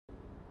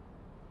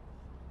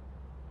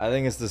I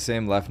think it's the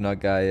same left nut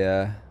guy,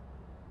 yeah.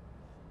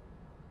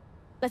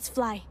 Let's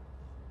fly.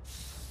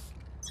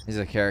 He's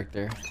a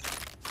character.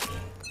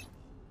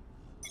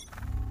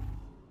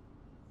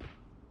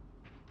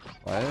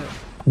 What?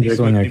 You're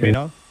going arcade.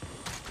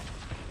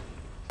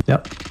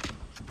 Yep.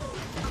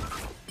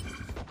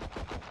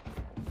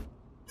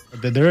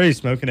 They're already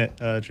smoking it,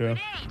 True.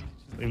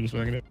 Leave them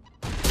smoking it.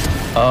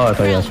 Oh, I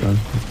thought you asked one.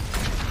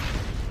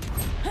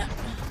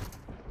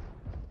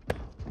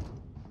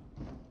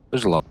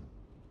 There's a lot.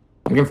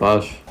 I'm gonna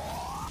flash.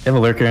 You have a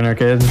lurker in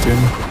arcade. Good.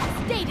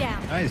 Stay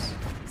down. Nice.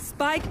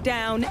 Spike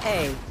down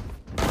A.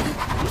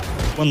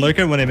 One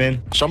lurker, one him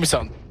in. Show me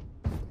something.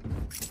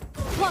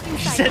 Blocking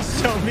She sight.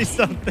 said, show me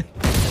something.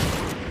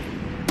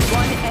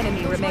 One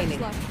enemy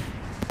remaining.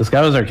 This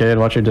guy was arcade.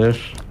 Watch your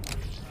dish.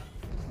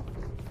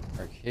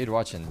 Arcade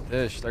watching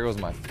dish. There goes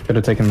my. Could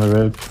have taken the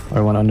rib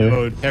or one under.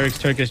 Oh, Tarik's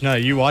Turkish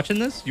nut. You watching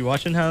this? You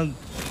watching how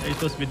you're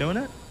supposed to be doing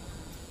it?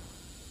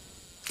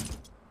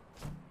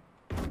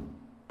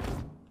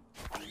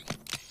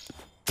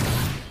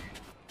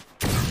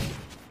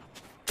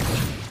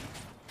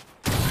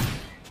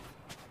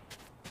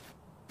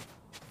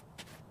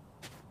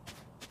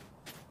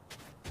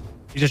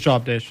 He just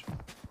dropped dish.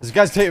 This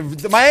guy's taking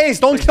my ace.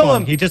 Don't kill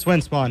him. He just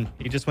went spawn.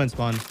 He just went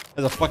spawn.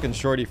 There's a fucking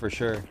shorty for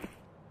sure.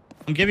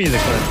 I'm giving you the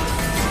clip.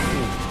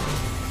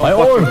 My Fuck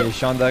orb. me, You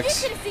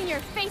Shondex. should have seen your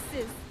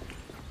faces.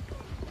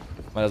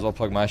 Might as well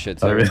plug my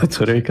shit Oh, too. real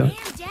Twitter account.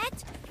 Damn